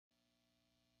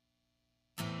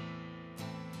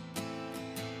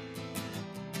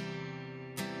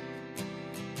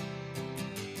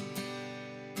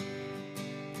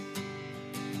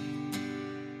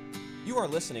You are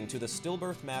listening to the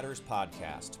Stillbirth Matters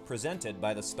podcast, presented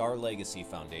by the Star Legacy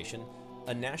Foundation,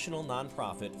 a national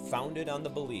nonprofit founded on the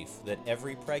belief that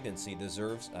every pregnancy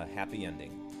deserves a happy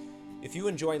ending. If you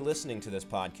enjoy listening to this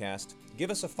podcast,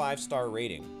 give us a 5-star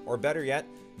rating, or better yet,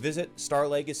 visit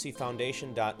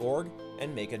starlegacyfoundation.org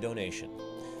and make a donation.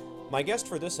 My guest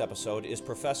for this episode is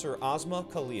Professor Asma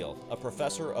Khalil, a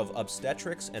professor of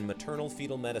obstetrics and maternal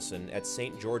fetal medicine at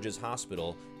St. George's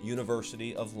Hospital,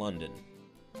 University of London.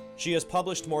 She has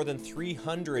published more than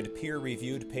 300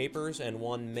 peer-reviewed papers and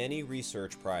won many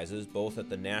research prizes both at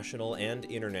the national and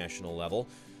international level.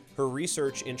 Her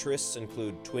research interests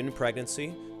include twin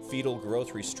pregnancy, fetal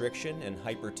growth restriction, and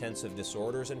hypertensive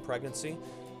disorders in pregnancy.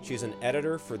 She's an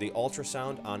editor for the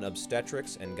Ultrasound on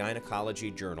Obstetrics and Gynecology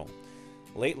Journal.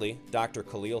 Lately, Dr.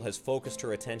 Khalil has focused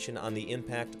her attention on the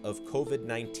impact of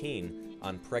COVID-19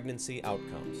 on pregnancy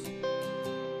outcomes.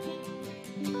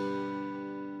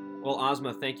 Well,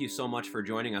 Asma, thank you so much for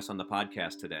joining us on the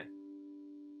podcast today.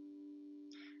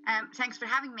 Thanks for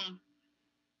having me.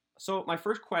 So my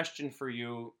first question for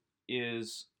you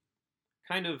is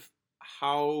kind of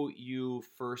how you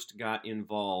first got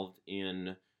involved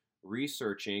in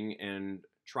researching and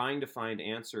trying to find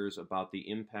answers about the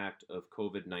impact of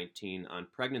COVID-19 on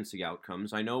pregnancy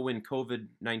outcomes. I know when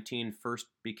COVID-19 first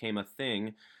became a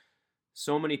thing,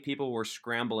 so many people were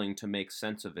scrambling to make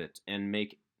sense of it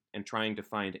and trying to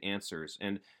find answers.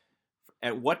 And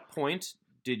at what point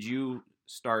did you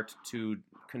start to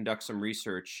conduct some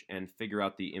research and figure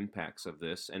out the impacts of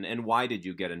this? And why did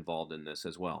you get involved in this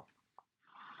as well?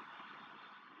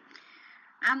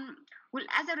 Well,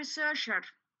 as a researcher,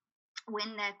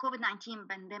 when the COVID-19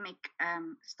 pandemic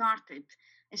started,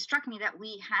 it struck me that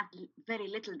we had very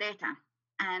little data.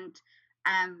 And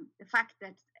the fact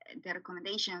that the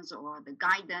recommendations or the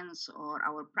guidance or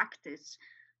our practice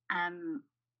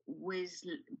was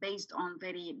based on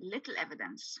very little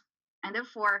evidence. And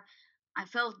therefore, I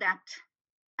felt that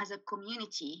as a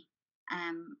community,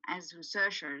 as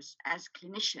researchers, as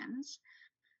clinicians,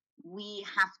 we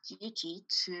have duty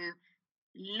to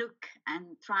look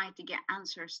and try to get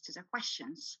answers to the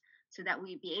questions so that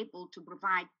we be able to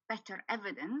provide better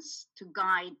evidence to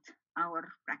guide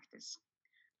our practice.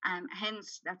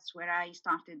 Hence, that's where I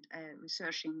started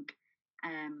researching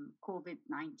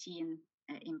COVID-19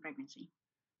 in pregnancy.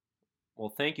 Well,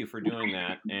 thank you for doing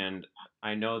that. And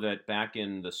I know that back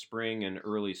in the spring and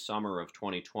early summer of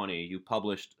 2020, you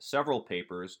published several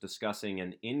papers discussing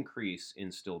an increase in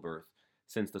stillbirth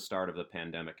since the start of the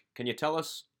pandemic. Can you tell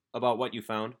us about what you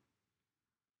found?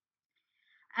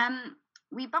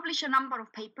 We published a number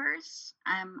of papers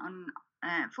on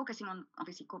focusing on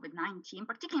obviously COVID-19,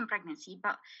 particularly in pregnancy.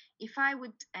 But if I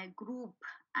would group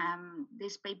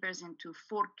these papers into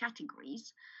 4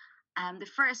 categories, the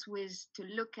first was to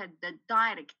look at the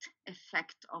direct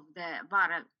effect of the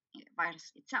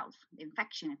virus itself, the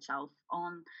infection itself,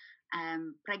 on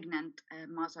pregnant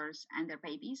mothers and their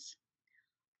babies.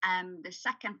 The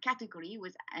second category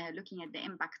was looking at the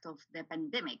impact of the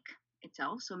pandemic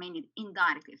itself, so mainly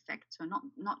indirect effects, so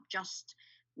not just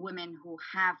women who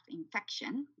have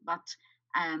infection, but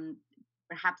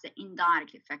perhaps the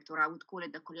indirect effect, or I would call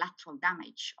it the collateral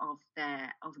damage of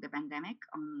the pandemic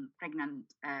on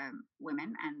pregnant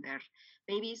women and their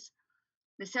babies.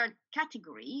 The third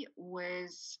category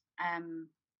was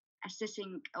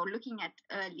assessing or looking at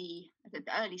the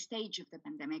early stage of the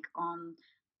pandemic on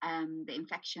the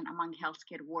infection among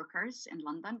healthcare workers in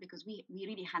London, because we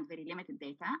really had very limited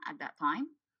data at that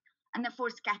time. And the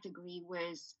fourth category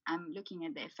was looking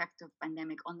at the effect of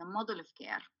pandemic on the model of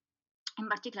care, in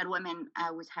particular women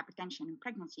with hypertension in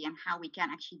pregnancy, and how we can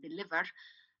actually deliver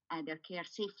their care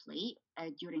safely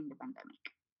during the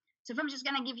pandemic. So if I'm just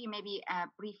going to give you maybe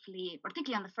briefly,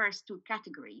 particularly on the first 2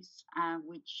 categories,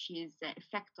 which is the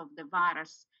effect of the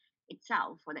virus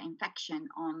itself or the infection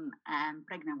on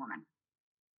pregnant women.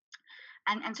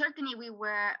 And certainly we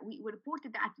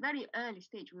reported that at very early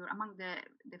stage, we were among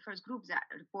the first groups that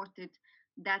reported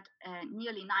that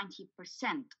nearly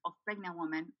 90% of pregnant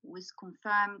women with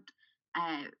confirmed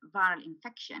viral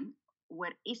infection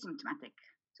were asymptomatic.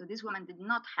 So these women did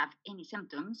not have any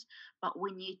symptoms, but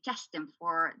when you test them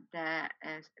for the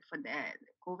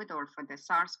COVID or for the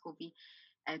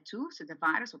SARS-CoV-2, so the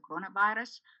virus or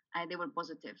coronavirus, they were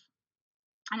positive.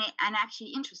 And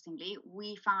actually, interestingly,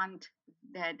 we found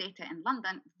the data in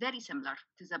London very similar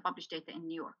to the published data in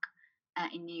New York.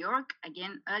 In New York,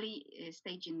 again, early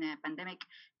stage in the pandemic,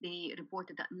 they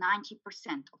reported that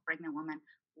 90% of pregnant women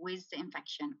with the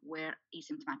infection were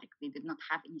asymptomatic. They did not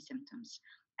have any symptoms.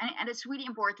 And it's really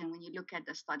important when you look at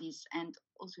the studies and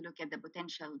also look at the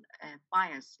potential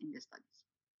bias in the studies.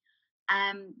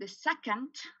 The second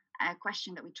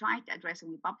question that we try to address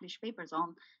and we publish papers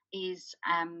on is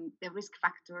the risk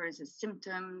factors, the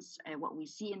symptoms, what we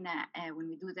see in when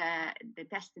we do the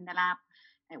test in the lab,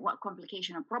 what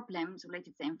complication or problems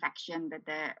related to infection that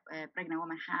the pregnant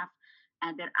women have,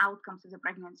 and their outcomes of the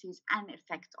pregnancies and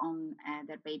effect on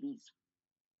their babies.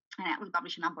 And we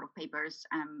publish a number of papers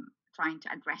trying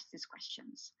to address these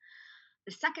questions.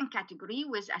 The second category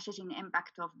was assessing the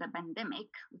impact of the pandemic,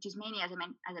 which is mainly, as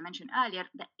I mentioned earlier,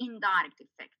 the indirect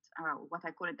effect, what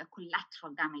I call it the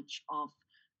collateral damage of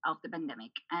the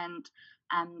pandemic. And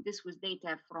this was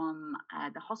data from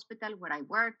the hospital where I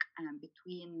work.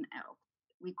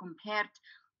 We compared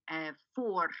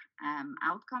four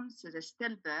outcomes: so the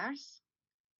stillbirth,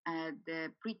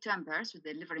 the preterm birth, so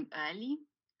delivering early,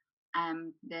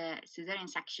 the cesarean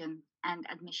section, and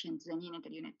admission to the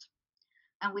neonatal unit.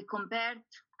 And we compared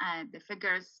the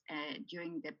figures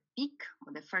during the peak,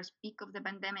 or the first peak of the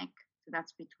pandemic. So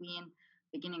that's between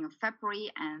beginning of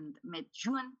February and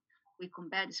mid-June. We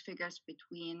compared these figures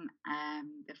between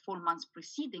the 4 months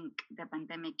preceding the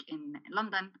pandemic in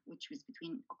London, which was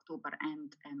between October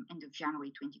and end of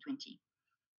January 2020.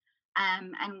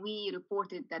 And we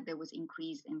reported that there was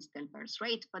increase in stillbirth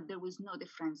rate, but there was no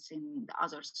difference in the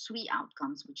other three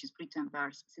outcomes, which is preterm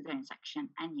birth, cesarean section,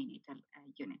 and neonatal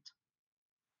unit.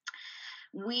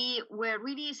 We were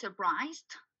really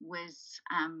surprised with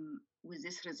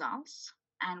these results,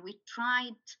 and we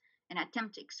tried an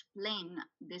attempt to explain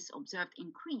this observed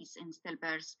increase in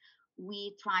stillbirths.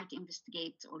 We tried to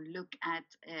investigate or look at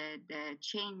the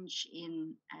change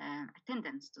in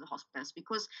attendance to the hospitals,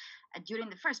 because during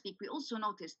the first week, we also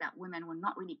noticed that women were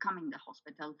not really coming to the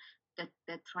hospital, that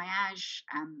the triage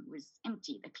was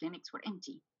empty, the clinics were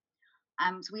empty.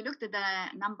 So we looked at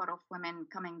the number of women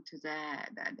coming to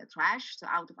the triage, so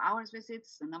out of hours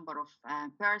visits, the number of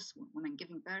births, women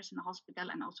giving birth in the hospital,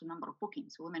 and also number of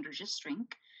bookings, so women registering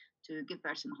to give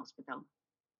birth in the hospital.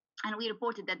 And we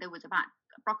reported that there was about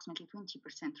approximately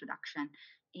 20% reduction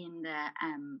in the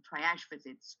triage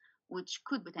visits, which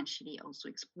could potentially also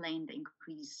explain the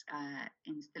increase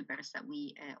in stillbirths that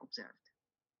we observed.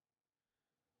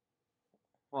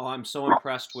 Well, I'm so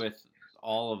impressed with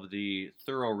all of the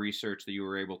thorough research that you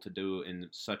were able to do in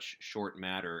such short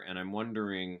matter, and I'm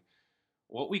wondering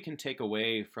what we can take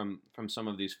away from some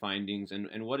of these findings,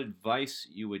 and what advice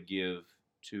you would give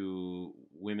to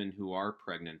women who are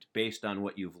pregnant based on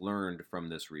what you've learned from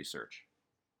this research.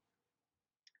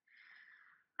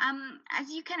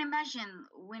 As you can imagine,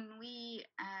 when we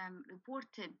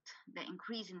reported the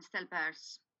increase in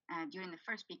stillbirths during the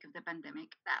first peak of the pandemic,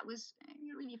 that was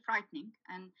really frightening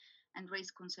and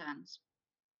raised concerns.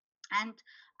 And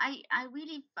I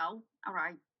really felt, or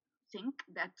I think,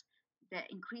 that the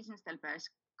increase in stillbirths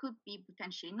could be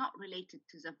potentially not related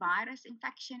to the virus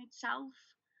infection itself.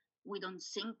 We don't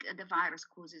think the virus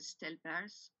causes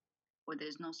stillbirth, or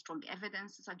there's no strong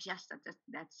evidence to suggest that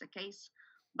that's the case.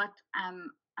 But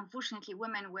unfortunately,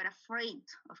 women were afraid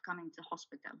of coming to the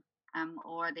hospital,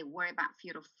 or they worry about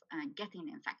fear of getting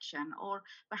the infection, or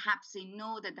perhaps they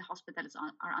know that the hospitals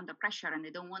are under pressure and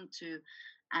they don't want to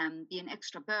be an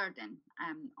extra burden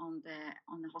on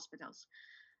the hospitals.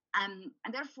 And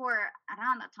therefore,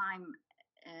 around that time,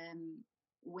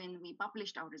 when we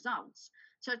published our results,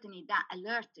 certainly that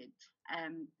alerted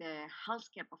the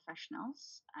healthcare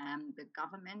professionals, the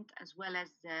government, as well as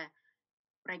the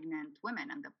pregnant women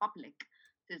and the public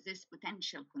to this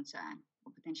potential concern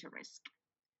or potential risk.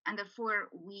 And therefore,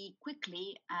 we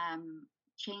quickly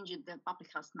changed the public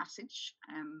health message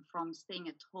from staying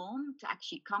at home to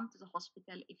actually come to the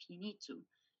hospital if you need to.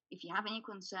 If you have any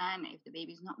concern, if the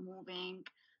baby is not moving,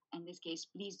 in this case,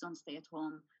 please don't stay at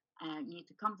home. You need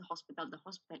to come to the hospital. The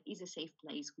hospital is a safe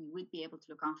place. We would be able to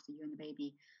look after you and the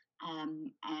baby,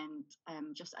 and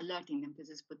just alerting them to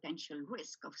this potential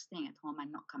risk of staying at home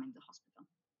and not coming to the hospital.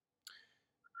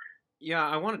 Yeah,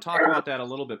 I want to talk about that a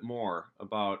little bit more,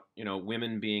 about,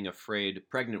 women being afraid,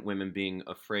 pregnant women being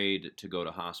afraid to go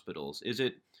to hospitals. Is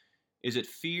it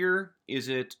fear? Is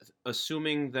it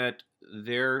assuming that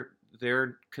their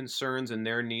concerns and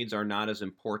their needs are not as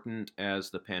important as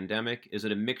the pandemic? Is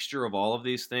it a mixture of all of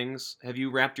these things? Have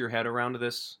you wrapped your head around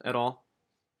this at all?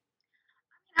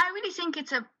 I really think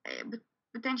it's a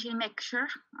potentially mixture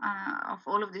of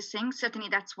all of these things. Certainly,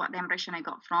 that's what the impression I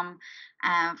got from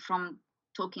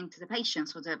talking to the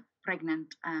patients or the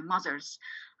pregnant mothers.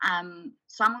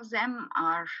 Some of them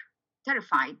are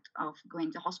terrified of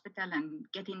going to hospital and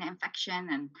getting the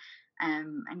infection,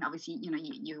 and obviously,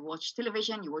 you watch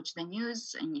television, you watch the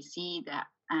news, and you see that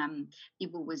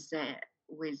people with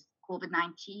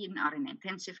COVID-19 are in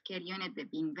intensive care unit, they're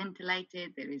being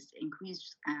ventilated, there is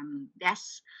increased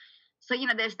deaths. So,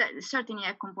 there's certainly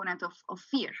a component of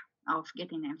fear of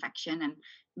getting the infection, and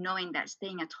knowing that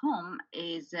staying at home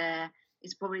is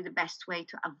probably the best way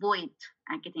to avoid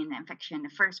getting the infection in the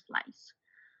first place.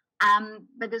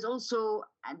 But there's also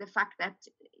the fact that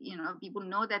people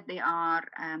know that the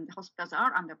hospitals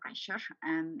are under pressure,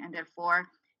 and therefore,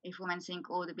 if women think,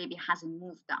 oh, the baby hasn't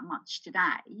moved that much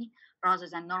today, rather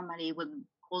than normally would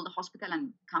call the hospital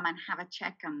and come and have a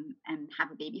check and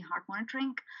have a baby heart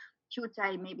monitoring, she would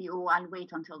say maybe, oh, I'll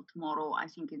wait until tomorrow. I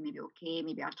think it may be okay.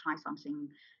 Maybe I'll try something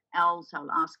else.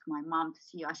 I'll ask my mom to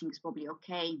see. I think it's probably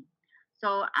okay.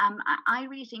 So I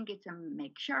really think it's a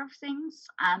mixture of things.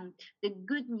 The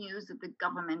good news that the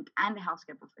government and the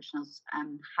healthcare professionals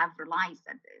have realized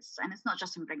at this, and it's not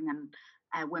just in pregnant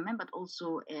women, but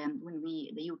also when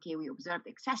the UK, we observed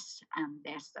excess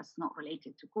deaths that's not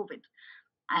related to COVID.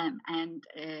 And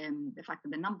the fact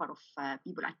that the number of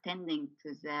people attending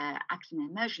to the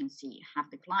accident emergency have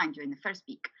declined during the first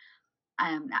week.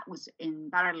 That was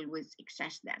in parallel with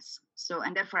excess deaths. So,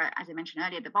 and therefore, as I mentioned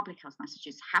earlier, the public health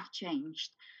messages have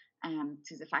changed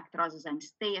to the fact rather than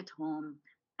stay at home,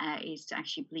 is to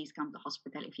actually please come to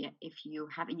hospital if you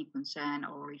have any concern,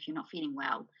 or if you're not feeling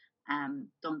well,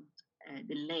 don't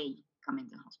delay coming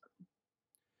to hospital.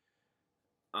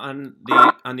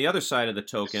 On the other side of the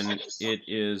token, it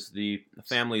is the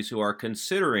families who are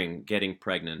considering getting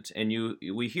pregnant, and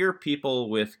we hear people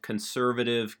with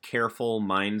conservative, careful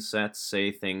mindsets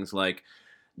say things like,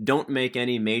 "Don't make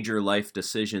any major life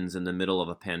decisions in the middle of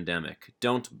a pandemic.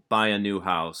 Don't buy a new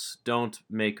house. Don't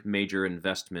make major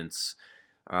investments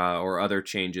or other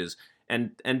changes."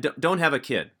 And don't have a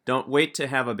kid. Don't wait to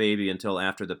have a baby until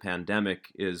after the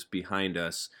pandemic is behind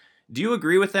us. Do you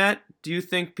agree with that? Do you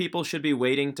think people should be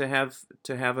waiting to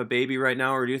have a baby right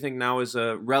now, or do you think now is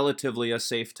relatively a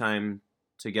safe time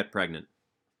to get pregnant?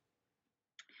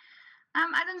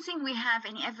 I don't think we have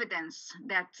any evidence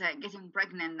that getting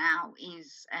pregnant now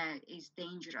is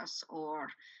dangerous.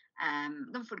 Or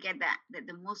don't forget that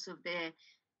the most of the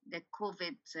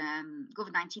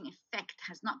COVID-19 effect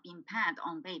has not been had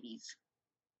on babies,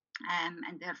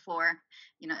 and therefore,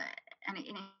 and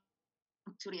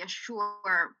to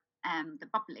reassure the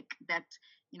public that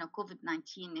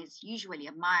COVID-19 is usually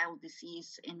a mild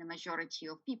disease in the majority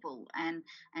of people, and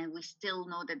we still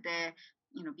know that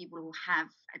people who have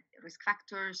risk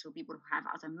factors, or people who have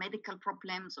other medical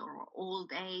problems, or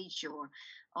old age,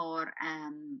 or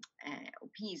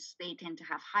obese, they tend to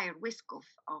have higher risk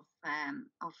of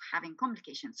having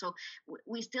complications. So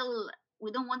we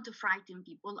don't want to frighten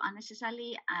people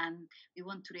unnecessarily, and we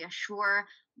want to reassure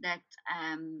that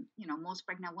most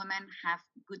pregnant women have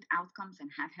good outcomes and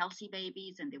have healthy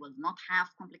babies, and they will not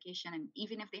have complication. And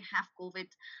even if they have COVID,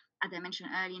 as I mentioned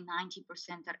earlier,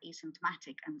 90% are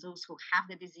asymptomatic, and those who have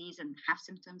the disease and have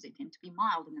symptoms, they tend to be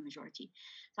mild in the majority.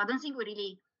 So I don't think we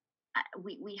really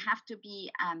we have to be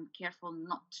careful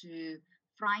not to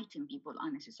frighten people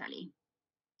unnecessarily.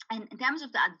 And in terms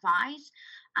of the advice,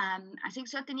 I think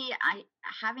certainly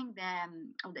having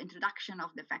the introduction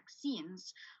of the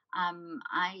vaccines,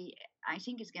 I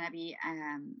think is going to be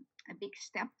a big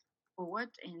step forward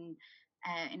in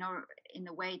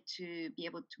a way to be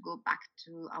able to go back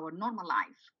to our normal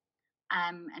life.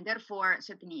 And therefore,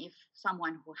 certainly, if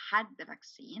someone who had the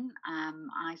vaccine,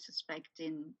 I suspect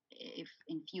if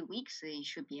in few weeks they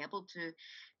should be able to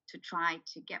try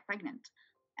to get pregnant.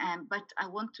 But I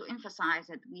want to emphasize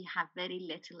that we have very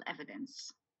little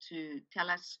evidence to tell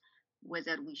us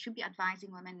whether we should be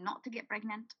advising women not to get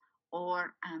pregnant,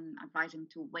 or advising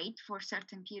to wait for a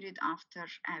certain period after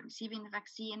receiving the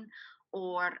vaccine,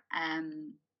 or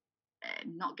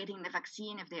not getting the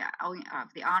vaccine if they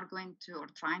are going to or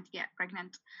trying to get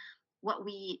pregnant. What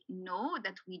we know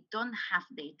that we don't have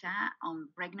data on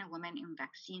pregnant women in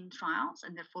vaccine trials,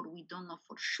 and therefore we don't know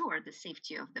for sure the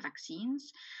safety of the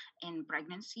vaccines in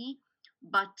pregnancy.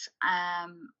 But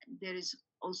there is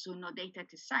also no data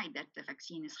to say that the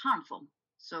vaccine is harmful.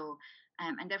 So,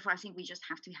 and therefore I think we just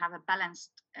have to have a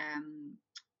balanced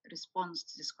response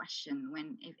to this question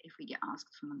if we get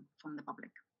asked from the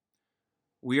public.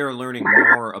 We are learning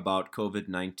more about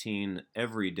COVID-19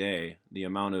 every day. The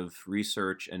amount of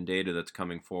research and data that's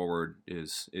coming forward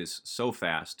is so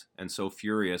fast and so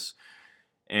furious.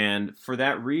 And for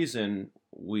that reason,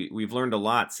 we've learned a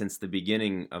lot since the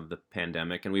beginning of the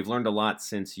pandemic, and we've learned a lot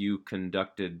since you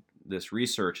conducted this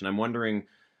research. And I'm wondering,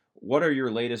 what are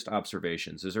your latest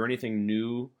observations? Is there anything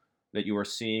new that you are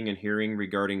seeing and hearing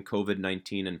regarding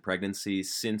COVID-19 and pregnancy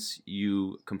since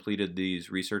you completed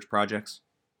these research projects?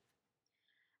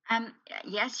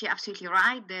 Yes, you're absolutely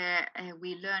right.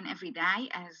 We learn every day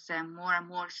as more and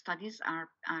more studies are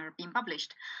being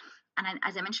published. And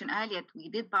as I mentioned earlier, we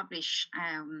did publish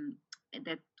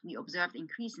that we observed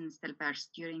increase in stillbirths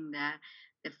during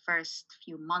the first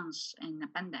few months in the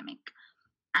pandemic.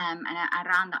 And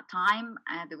around that time,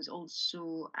 there was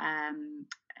also an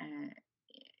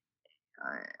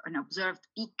observed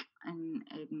peak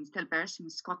in stillbirths in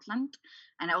Scotland.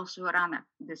 And also around at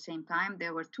the same time,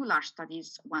 there were two large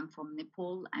studies, one from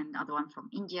Nepal and the other one from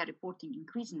India, reporting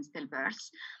increase in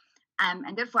stillbirths.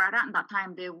 And therefore, around that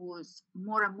time, there was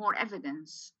more and more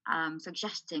evidence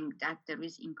suggesting that there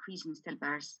is increase in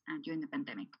stillbirths during the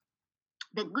pandemic.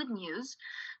 The good news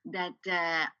that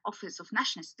the Office of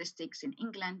National Statistics in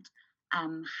England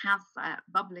have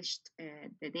published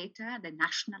the data, the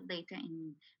national data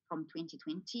from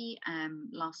 2020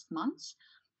 last month,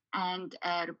 and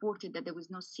reported that there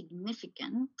was no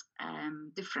significant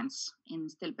difference in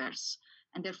stillbirths.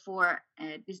 And therefore,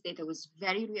 this data was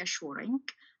very reassuring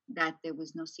that there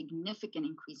was no significant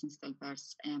increase in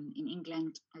stillbirths in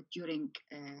England during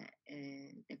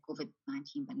the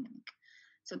COVID-19 pandemic.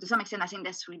 So to some extent, I think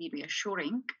that's really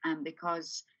reassuring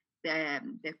because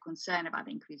the concern about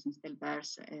the increase in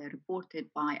stillbirths reported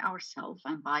by ourselves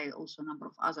and by also a number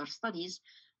of other studies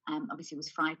obviously was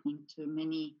frightening to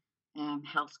many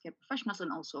healthcare professionals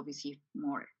and also obviously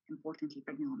more importantly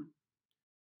pregnant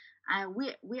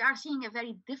women. We are seeing a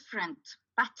very different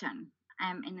pattern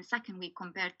in the second week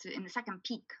compared to in the second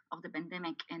peak of the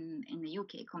pandemic in the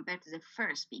UK compared to the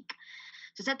first peak.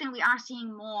 So certainly we are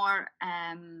seeing more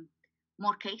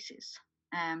cases.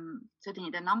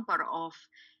 Certainly the number of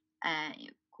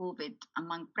COVID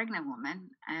among pregnant women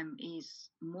is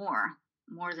more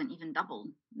than even double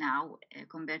now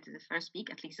compared to the first peak.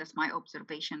 At least that's my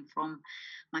observation from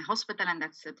my hospital, and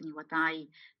that's certainly what I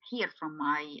hear from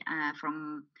my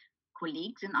from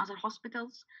colleagues in other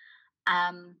hospitals.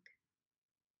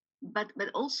 But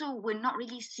also we're not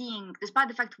really seeing, despite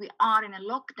the fact we are in a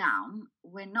lockdown,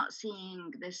 we're not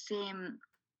seeing the same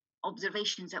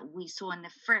observations that we saw in the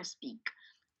first peak.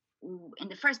 In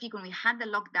the first peak, when we had the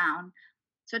lockdown,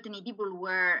 certainly people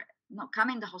were not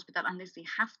coming to the hospital unless they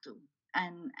have to.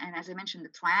 And as I mentioned, the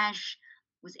triage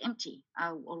was empty,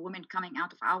 or women coming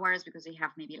out of hours because they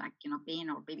have maybe pain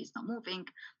or baby's not moving.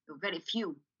 There were very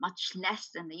few, much less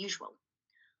than the usual.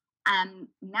 And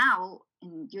now,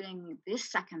 during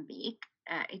this second week,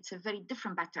 it's a very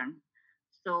different pattern.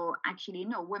 So actually,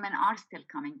 no, women are still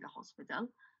coming to the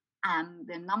hospital. And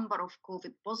the number of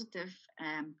COVID positive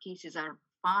cases are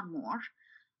far more.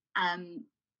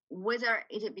 Whether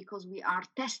is it because we are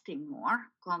testing more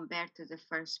compared to the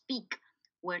first peak,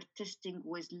 where testing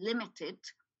was limited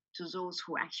to those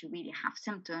who actually really have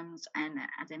symptoms. And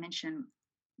as I mentioned,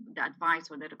 the advice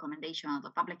or the recommendation of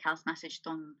the public health message,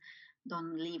 don't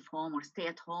leave home or stay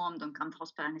at home, don't come to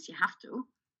hospital unless you have to.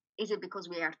 Is it because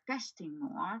we are testing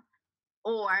more,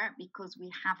 or because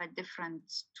we have a different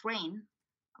strain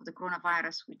of the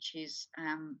coronavirus, which is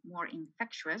more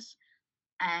infectious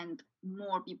and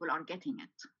more people are getting it?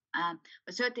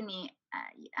 But certainly,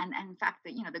 and in fact,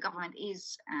 the government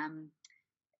is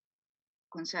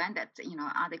concerned that,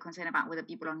 are they concerned about whether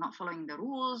people are not following the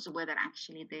rules, whether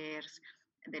actually they're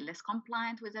less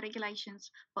compliant with the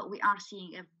regulations? But we are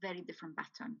seeing a very different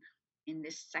pattern in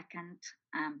this second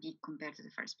peak compared to the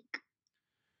first peak.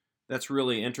 That's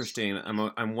really interesting.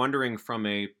 I'm wondering from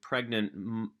a pregnant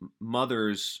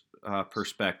mother's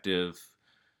perspective,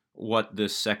 what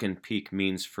this second peak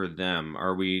means for them.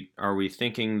 Are we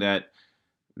thinking that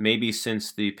maybe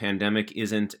since the pandemic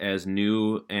isn't as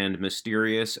new and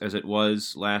mysterious as it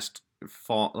was last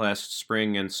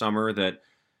spring and summer, that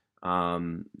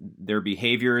their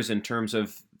behaviors in terms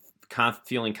of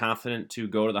feeling confident to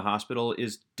go to the hospital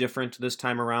is different this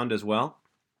time around as well?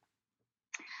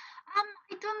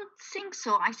 I don't think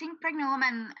so. I think pregnant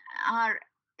women are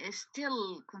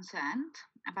still concerned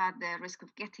about the risk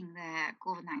of getting the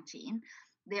COVID-19.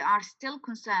 They are still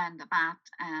concerned about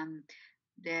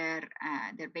their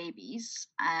babies.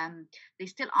 They're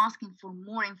still asking for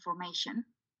more information.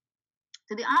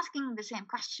 So they're asking the same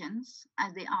questions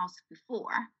as they asked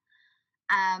before.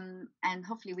 And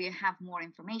hopefully we have more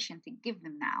information to give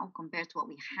them now compared to what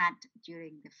we had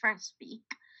during the first week.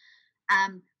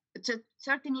 But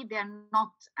certainly they're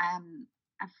not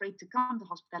afraid to come to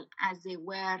hospital as they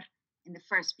were in the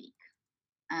first week.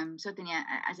 Certainly,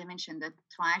 as I mentioned, the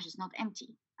triage is not empty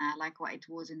like what it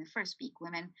was in the first week.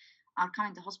 Women are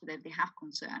coming to hospital if they have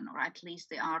concern, or at least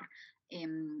they are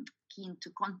keen to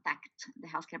contact the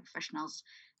healthcare professionals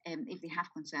if they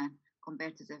have concern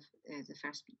compared to the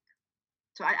first week.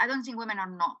 So I don't think women are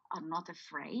not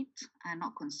afraid,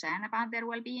 not concerned about their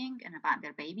well-being and about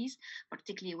their babies,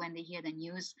 particularly when they hear the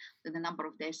news that the number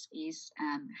of deaths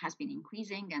has been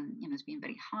increasing and it's been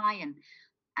very high. And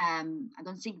I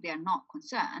don't think they are not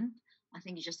concerned, I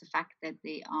think it's just the fact that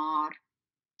they are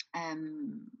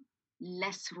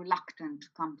less reluctant to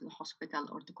come to the hospital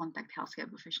or to contact healthcare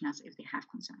professionals if they have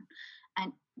concern.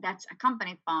 And that's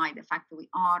accompanied by the fact that we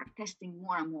are testing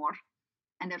more and more,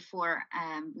 and therefore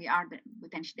we are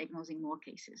potentially diagnosing more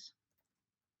cases.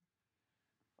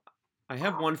 I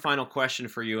have one final question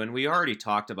for you, and we already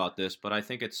talked about this, but I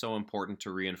think it's so important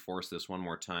to reinforce this one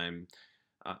more time.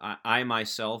 I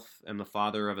myself am the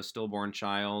father of a stillborn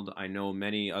child. I know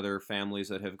many other families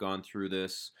that have gone through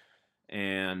this,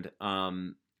 and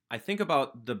I think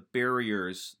about the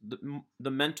barriers,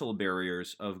 the mental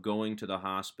barriers of going to the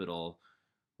hospital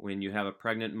when you have a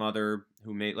pregnant mother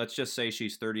who may, let's just say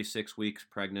she's 36 weeks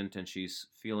pregnant and she's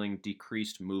feeling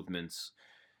decreased movements.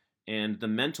 And the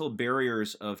mental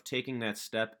barriers of taking that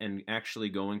step and actually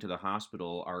going to the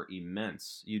hospital are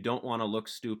immense. You don't want to look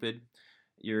stupid.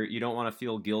 You don't want to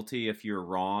feel guilty if you're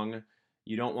wrong.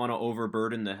 You don't want to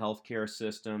overburden the healthcare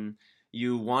system.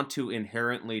 You want to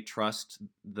inherently trust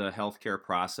the healthcare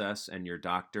process and your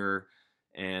doctor.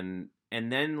 And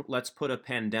then let's put a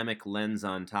pandemic lens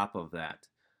on top of that.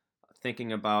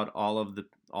 Thinking about all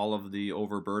of the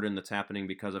overburden that's happening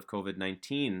because of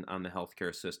COVID-19 on the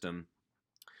healthcare system.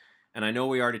 And I know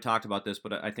we already talked about this,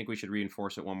 but I think we should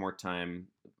reinforce it one more time.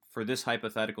 For this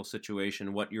hypothetical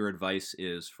situation, what your advice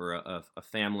is for a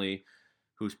family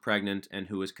who's pregnant and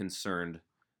who is concerned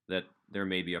that there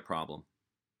may be a problem.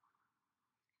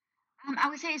 I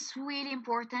would say it's really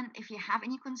important if you have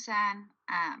any concern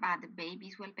about the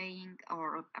baby's well-being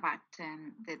or about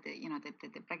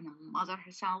the pregnant mother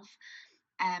herself.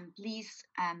 Please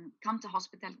come to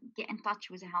hospital, get in touch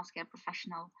with a healthcare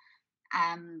professional.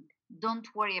 Don't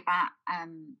worry about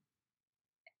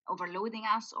overloading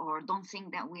us, or don't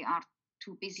think that we are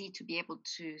too busy to be able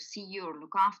to see you or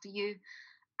look after you.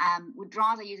 Would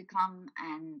rather you to come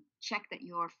and check that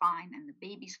you're fine and the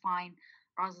baby's fine,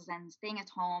 rather than staying at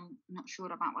home not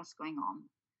sure about what's going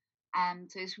on.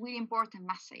 So it's a really important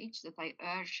message that I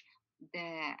urge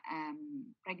the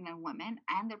pregnant women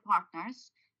and their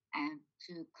partners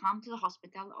to come to the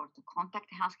hospital or to contact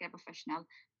a healthcare professional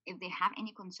if they have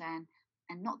any concern,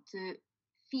 and not to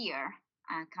fear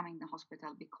coming to the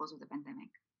hospital because of the pandemic.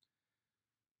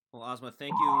 Well, Asma,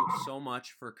 thank you so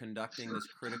much for conducting this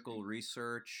critical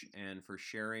research and for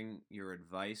sharing your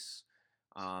advice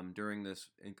during this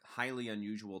highly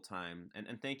unusual time.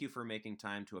 And thank you for making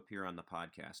time to appear on the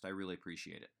podcast. I really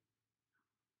appreciate it.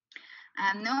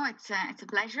 No, it's a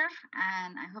pleasure,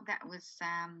 and I hope that was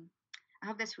I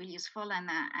hope that's really useful, and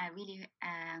I really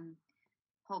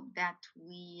hope that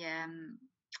we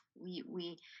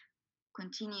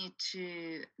continue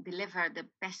to deliver the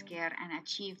best care and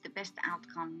achieve the best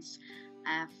outcomes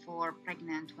for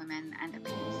pregnant women and their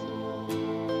babies.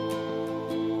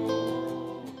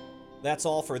 That's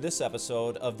all for this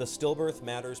episode of the Stillbirth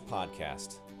Matters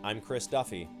podcast. I'm Chris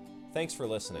Duffy. Thanks for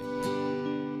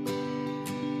listening.